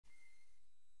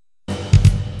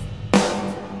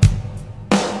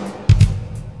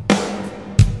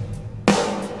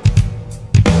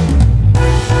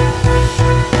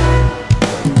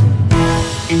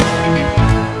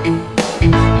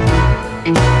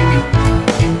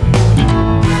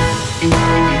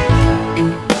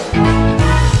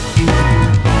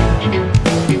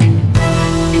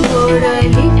Lord, I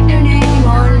lift your name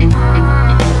on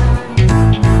high.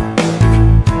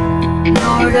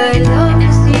 Lord, I love to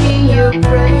sing your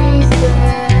praises.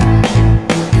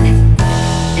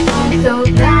 I'm so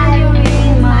glad you're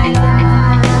in my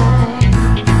life.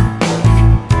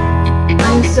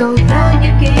 I'm so glad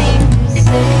you came to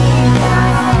save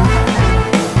us.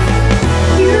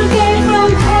 You came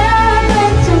from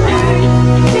heaven to earth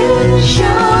to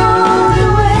show the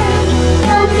way,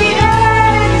 from the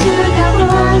earth to the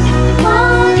cross.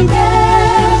 My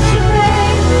debts you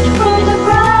paid, from the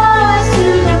cross to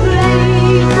the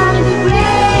grave, from the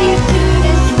grave to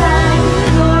the sky.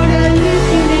 Lord, I lift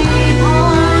your name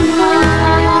on high.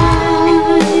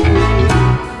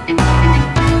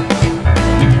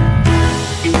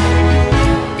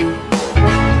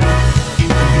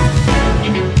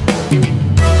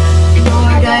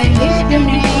 Lord, I lift your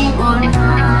name on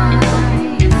high.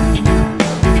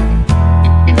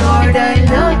 Lord, I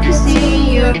love to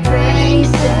sing your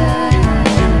praises.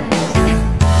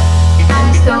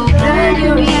 I'm so glad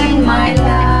you're in my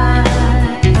life.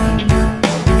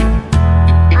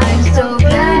 I'm so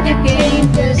glad you came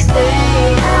to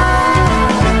stay.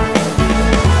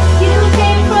 You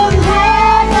came from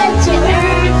heaven to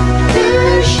earth to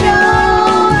show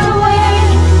the way,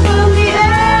 from the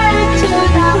earth to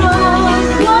the cross.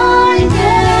 My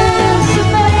debts you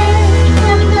paid,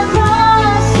 from the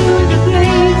cross to the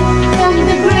grave, from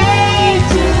the grave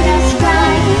to the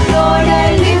sky. Lord, I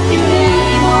lift your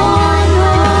name on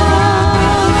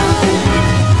high.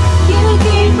 You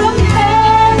came from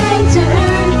heaven to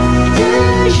earth to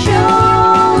show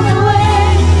the way,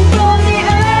 from the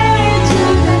earth to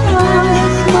the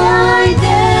cross. My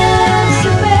debts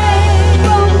you paid,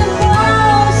 from the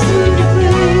cross to the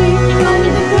grave, from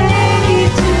the grave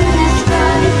to the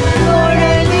sky. Lord,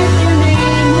 I lift your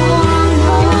name on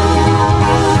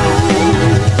high.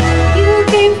 You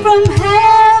came from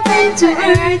heaven to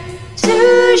earth to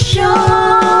show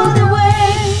the way,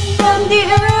 from the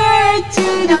earth to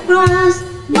the cross.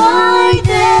 My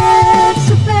debts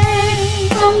you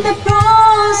paid, from the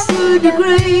cross to the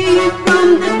grave, from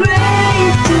the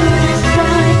grave to the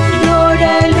sky. Lord, I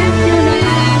lift your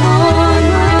name on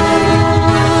high.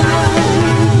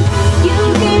 You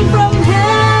came from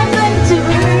heaven to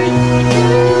earth to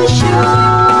show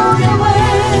the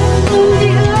way, from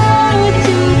the earth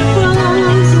to the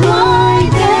cross. My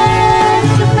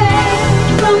debts you paid,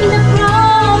 from the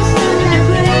cross to the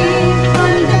grave,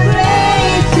 from the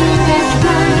grave to the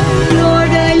sky.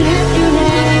 Lord, I lift your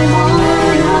name on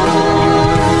high.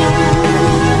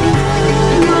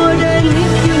 Lord, I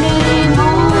lift your name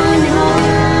on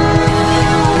high.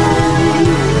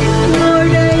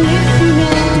 Lord, I lift your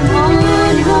name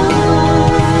on high.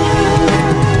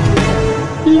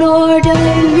 Lord, I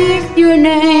lift your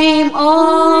name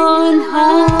on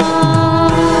high.